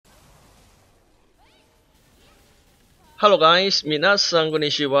Hello guys, minasan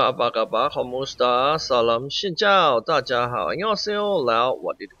konnichiwa, apa kabar, komusta, salam, xin chào, 大家好, 안녕하세요, lao,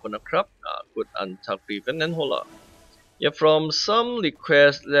 what did you crap, good and prevent and hola. Yeah, from some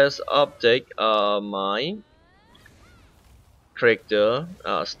requests, let's update my character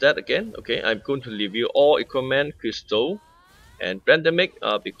stat again. Okay, I'm going to review all equipment, crystal, and pandemic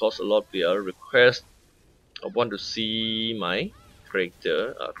because a lot of player request want to see my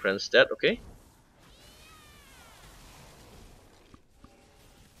character current stat. Okay.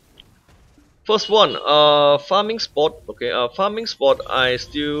 First one, farming spot. Okay, farming spot. I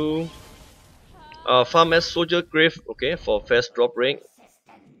still farm as soldier grave. Okay, for fast drop rate.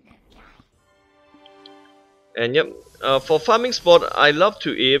 And yep, for farming spot, I love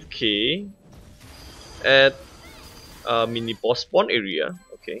to AFK at mini boss spawn area.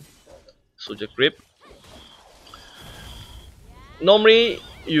 Okay, soldier grave. Normally,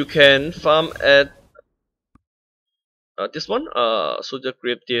 you can farm at this one. Soldier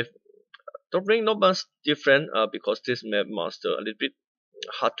grave. Drop rate not much different. Because this map master a little bit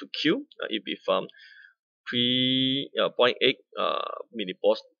hard to kill. If we farm 3.8 mini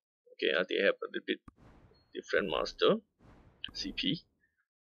boss. Okay, they have a little bit different master CP.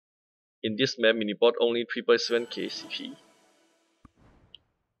 In this map, mini bot only 3.7k CP.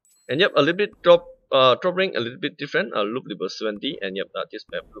 And yep, a little bit drop rank a little bit different. Loop level 70, and yep, this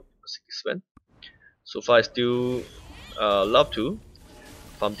map loop level 67. So far, I still love to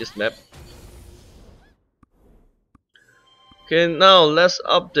farm this map. Okay, now let's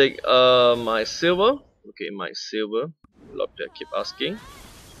update my silver. Okay, my silver. A lot of people keep asking.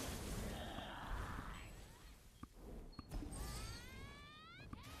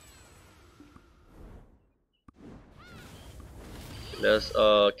 Let's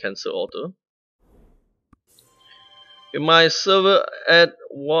cancel order. In my server at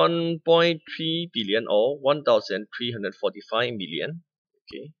 1.3 billion or 1,345 million.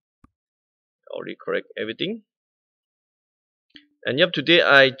 Okay, already correct everything. And yep, today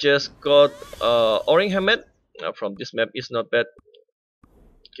I just got orange helmet from this map. Is not bad.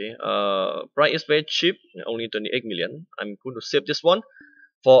 Okay, price is very cheap, only 28 million. I'm going to save this one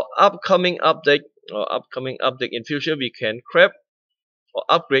for upcoming update. In future, we can grab or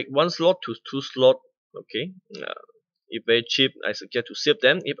upgrade one slot to two slot. Okay, if very cheap, I suggest to save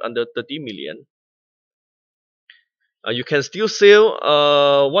them. If under 30 million, you can still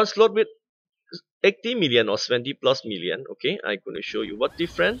sell one slot with 80 million or 70 plus million. Okay, I'm going to show you what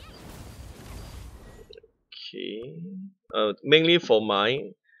different. Okay, mainly for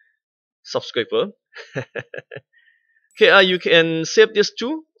my subscriber. Okay, you can save this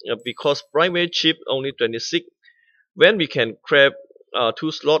too because price very cheap, only 26. When we can grab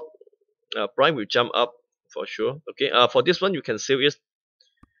two slot, price will jump up for sure. Okay, for this one you can save it.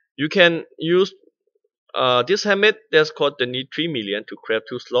 You can use this helmet that's called 23 million to grab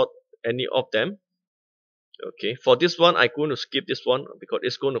two slot, any of them. Okay, for this one I'm going to skip this one because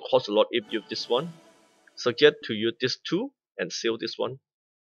it's going to cost a lot if you use this one. Suggest to use this two and sell this one.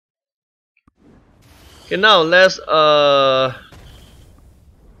 Okay, now let's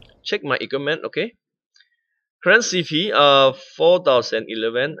check my equipment. Okay, current CP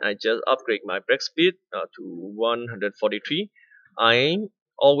 4011. I just upgrade my break speed to 143. I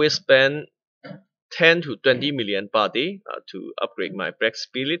always spend 10 to 20 million per day to upgrade my break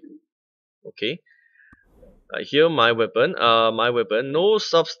speed. Okay, here my weapon. No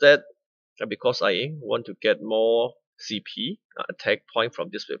substat because I want to get more CP attack point from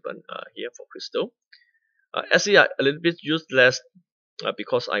this weapon here for crystal. SE a little bit useless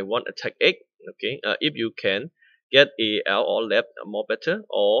because I want attack 8. Okay, if you can get AL or lab more better,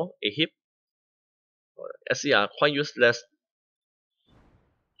 or a hip, SE are quite useless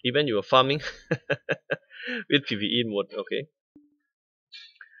even you are farming with PvE mode. Okay,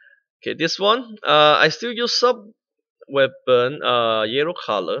 this one I still use sub weapon yellow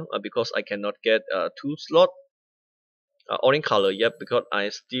color because I cannot get two slot orange color yet because I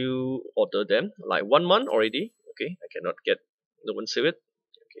still order them like 1 month already. Okay, I cannot get, no one save it.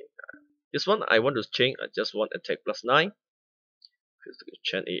 Okay, this one I want to change. I just want attack plus 9.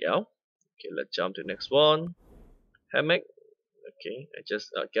 Chain AL. Okay, let's jump to the next one. Hammock. Okay, I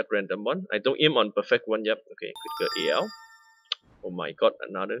just get random one. I don't aim on perfect one yet. Okay, critical AL. Oh my god,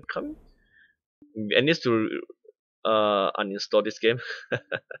 another coming. I need to uninstall this game.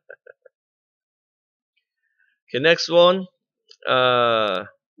 Okay, next one.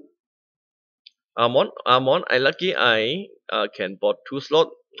 Amon. I lucky I can bought two slot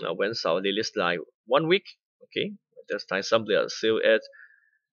when Sao release like 1 week. Okay, this time some they are sale at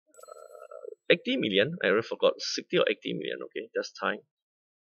 80 million. I already forgot 60 or 80 million. Okay, that's time.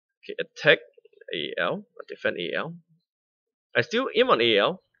 Okay, attack AL, defend AL. I still aim on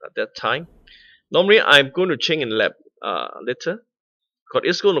AL at that time. Normally I'm going to change in lab later, because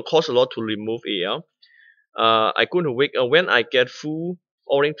it's going to cost a lot to remove AL. I'm going to wait when I get full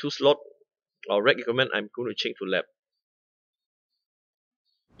orange 2 slot or red equipment, I'm going to change to lab.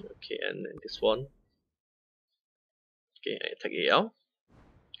 Okay, and then this one. Okay, I take AL.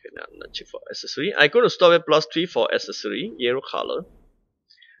 Okay, now let's check for accessory. I'm going to stop at +3 for accessory, yellow color.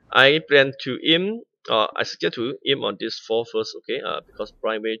 I plan to aim, I suggest to aim on this 4 first, okay, because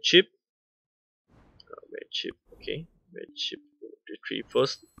prime very cheap. Very cheap, okay, very cheap. The 3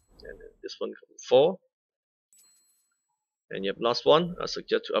 first, and then this one 4. And yep, last one, I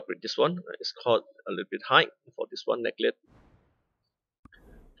suggest to upgrade this one. It's called a little bit high for this one, necklet.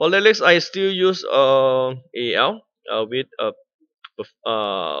 For legs, I still use AL with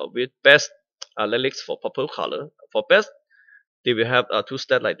best legs for purple color. For best, they will have 2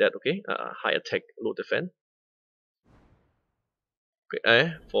 stats like that, okay, high attack, low defense.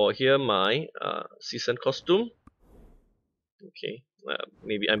 Okay, for here my season costume. Okay,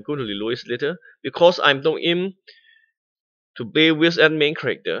 maybe I'm going to reload it later because I'm not aim to play with that main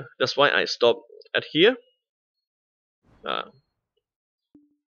character. That's why I stop at here.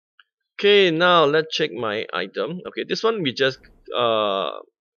 Okay, now let's check my item. Okay, this one we just got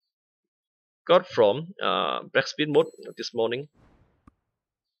from black speed mode this morning.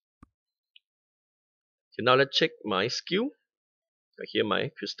 Okay, now let's check my skill. Here my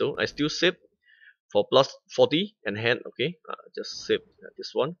crystal. I still save for plus 40 and hand. Okay, just save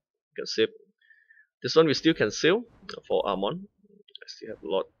this one. You can save this one. We still can sell for Armon. I still have a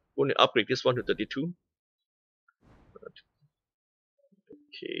lot. Going to upgrade this one to 32.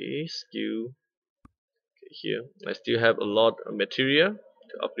 Okay, skill. Okay, here I still have a lot of material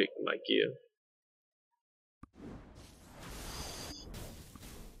to upgrade my gear.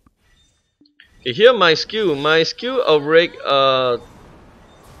 Okay, here my skill. My skill upgrade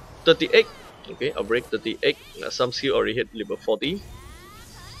 38. Okay, upgrade 38. Some skill already hit level 40.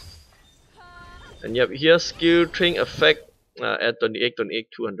 And yep, here skill train effect at 28, 28,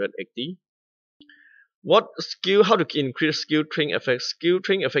 280. What skill? How to increase skill train effect? Skill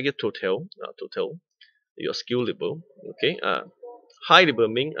train effect is total. Total your skill level. Okay. High level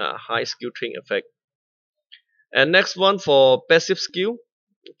mean high skill train effect. And next one for passive skill.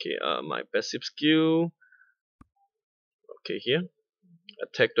 Okay. My passive skill. Okay, here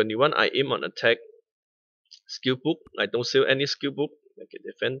attack 21. I aim on attack skill book. I don't sell any skill book. Okay,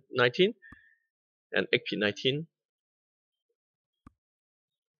 defense 19 and AP 19.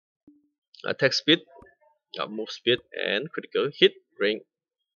 Attack speed, move speed, and critical hit range.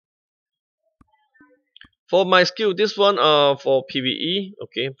 For my skill, this one for PVE.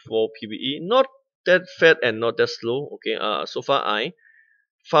 Okay, for PVE, not that fast and not that slow. Okay, so far I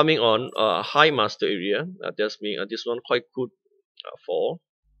farming on high master area. That's mean this one quite good for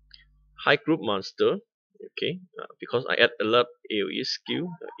high group monster. Okay, because I add a lot AOE skill,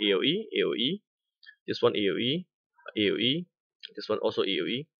 AOE, AOE. This one AOE, AOE. This one also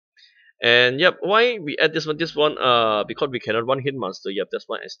AOE. And yep, why we add this one? This one, because we cannot one hit monster. Yep, that's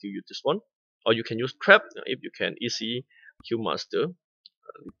why I still use this one. Or you can use trap if you can easy kill monster.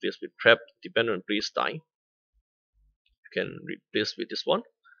 Replace with trap, depending on play style. You can replace with this one.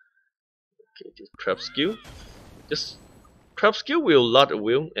 Okay, this trap skill. This trap skill will lot of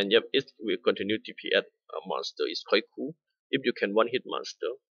will, and yep, it will continue TP at a monster. It's quite cool if you can one hit monster.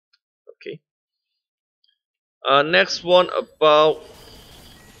 Okay. Next one about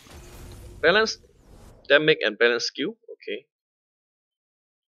balance damage and balance skill. Okay.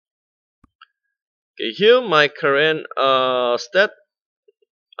 Okay, here my current stat.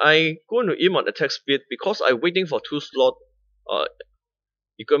 I going to aim on attack speed because I'm waiting for 2 slot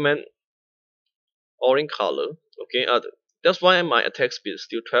equipment orange color. Okay, that's why my attack speed is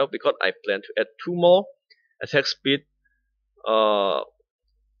still 12 because I plan to add 2 more attack speed blue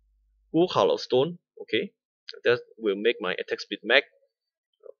color stone. Okay, that will make my attack speed max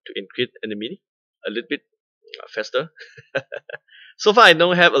to increase enemy a little bit faster. So far I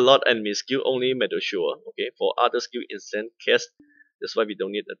don't have a lot enemy skill, only metal sure. Okay, for other skill instant cast, that's why we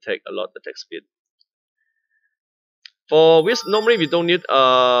don't need a lot attack speed. For which normally we don't need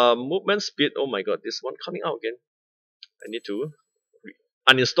movement speed. Oh my god, this one coming out again. I need to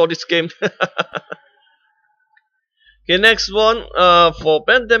uninstall this game. Okay, next one for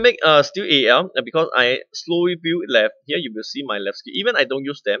pandemic still AL because I slowly build lab. Here you will see my lab skill. Even I don't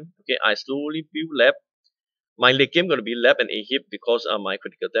use them. Okay, I slowly build lab. My late game gonna be lab and a hip because my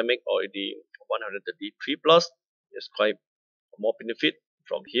critical damage already 133 plus. It's quite more benefit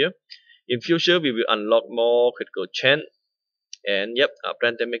from here. In future we will unlock more critical chance and yep,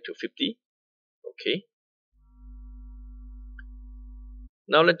 pandemic to 50. Okay.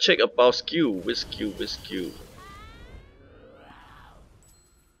 Now let's check about skill. With skill, with skill.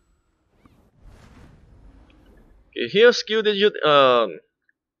 Okay, here skill that you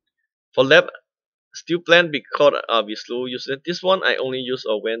for lab still plan because we slow use it. This one I only use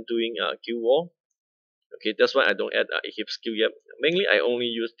when doing guild war. Okay, that's why I don't add a heap skill yet. Mainly I only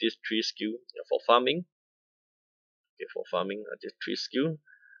use these 3 skill for farming. Okay, for farming, these 3 skill.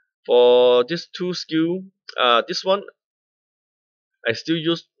 For this 2 skill, this one I still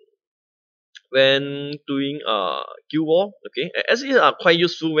use when doing guild war. Okay, as it are quite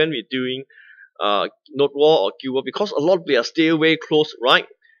useful when we're doing node war or guild war because a lot of players stay very close, right?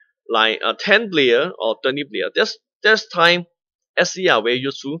 Like 10 player or 20 player. There's time SC are very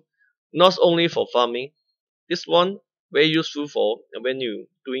useful, not only for farming. This one very useful for when you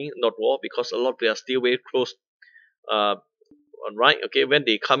doing node war because a lot of players still very close. Uh, right? Okay, when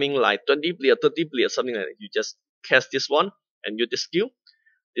they coming like 20 player, 30 player, something like that, you just cast this one and use this skill.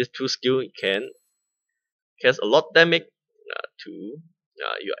 These 2 skill can cast a lot damage to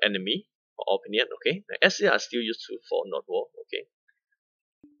your enemy or opponent. Okay, SC are still useful for node war. Okay,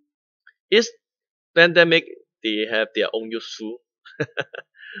 is pandemic they have their own useful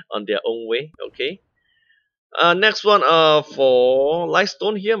on their own way. Okay. Next one for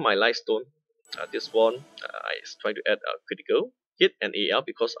lightstone here, my lightstone. This one I try to add a critical hit and AL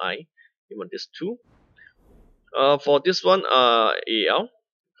because I want this two. For this one AL,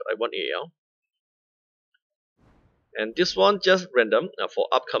 I want AL, and this one just random for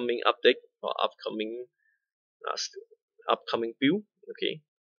upcoming update or upcoming upcoming build. Okay,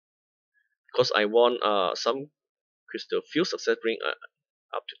 because I want some crystal field success ring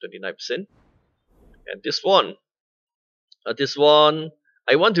up to 29%, and this one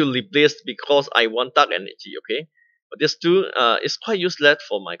I want to replace because I want dark energy. Okay, but this two is quite useless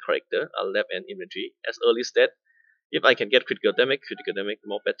for my character. Lab and inventory as early stat. If I can get critical damage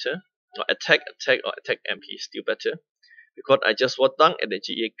more better. Or attack or attack MP still better. Because I just want dark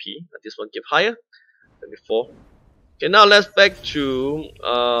energy EXP. This one give higher than before. Okay, now let's back to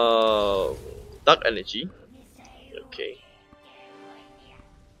dark energy. Okay.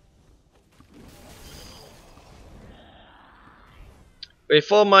 Wait,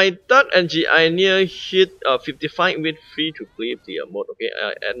 for my dark energy, I near hit 55 with free to play the mode. Okay,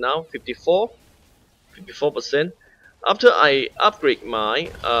 and now 54%. After I upgrade my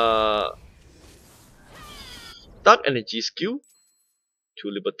dark energy skill to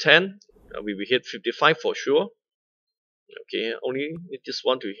level 10, we will hit 55 for sure. Okay, only need this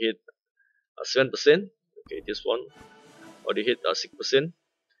one to hit 7%. Okay, this one already hit 6%.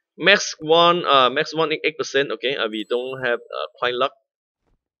 Max one 8%. Okay, we don't have quite luck.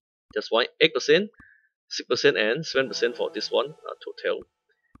 That's why 8%, 6%, and 7% for this one total.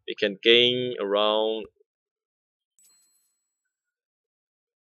 We can gain around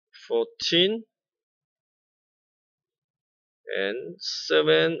 14 and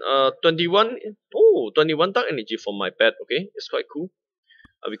 7 21. Oh, 21 dark energy from my pet. Okay, it's quite cool.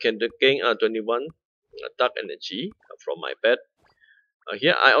 We can gain 21 dark energy from my pet.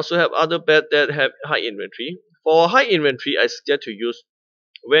 Here I also have other pet that have high inventory. For high inventory, I suggest to use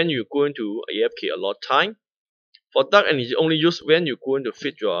when you're going to AFK a lot time. For dark energy, only use when you're going to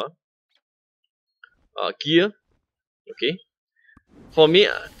fit your gear. Okay. For me,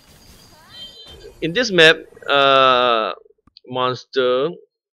 in this map, monster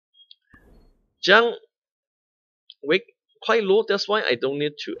junk weight quite low. That's why I don't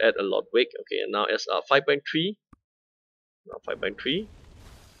need to add a lot weight. Okay, and now it's 5.3. Now 5.3.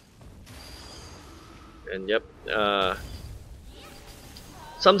 And yep.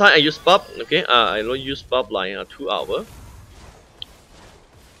 Sometimes I use buff. Okay, I don't use buff like 2 hours.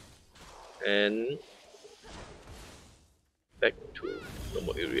 And back to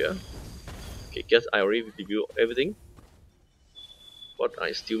normal area. Okay, guess I already reviewed everything. What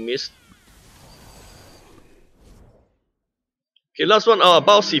I still missed. Okay, last one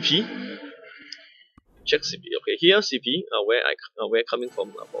about CP. Check CP. Okay, here CP where coming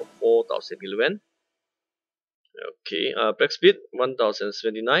from about 4011. Okay, black speed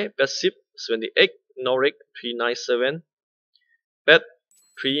 1079, best zip 78, Nordic 397, bed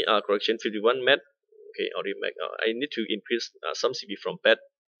 3 correction 51 met. Okay, already make. I need to increase some CP from bed.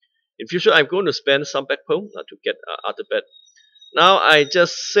 In future, I'm going to spend some backpole to get other bed. Now I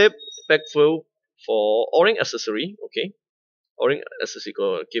just save backflow for orange accessory. Okay, orange accessory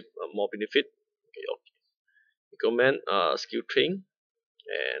will give more benefit. Okay, okay. Recommend skill train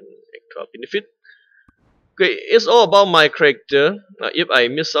and extra benefit. Okay, it's all about my character. If I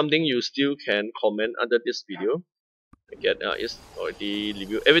miss something, you still can comment under this video. Again, it's already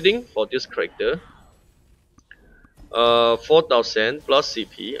reviewed everything for this character. 4000 plus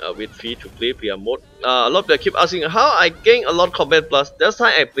CP with free to play player mode. A lot of people keep asking how I gain a lot combat plus. That's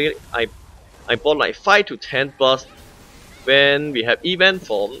why I bought like 5 to 10 plus when we have event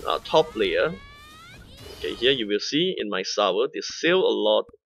from top player. Okay, here you will see in my server they sell a lot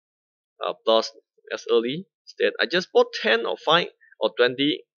plus as early. Instead, I just bought 10 or 5 or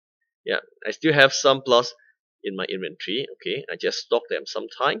 20. Yeah, I still have some plus in my inventory. Okay, I just stock them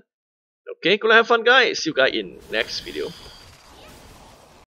sometime. Okay, gonna have fun guys. See you guys in next video.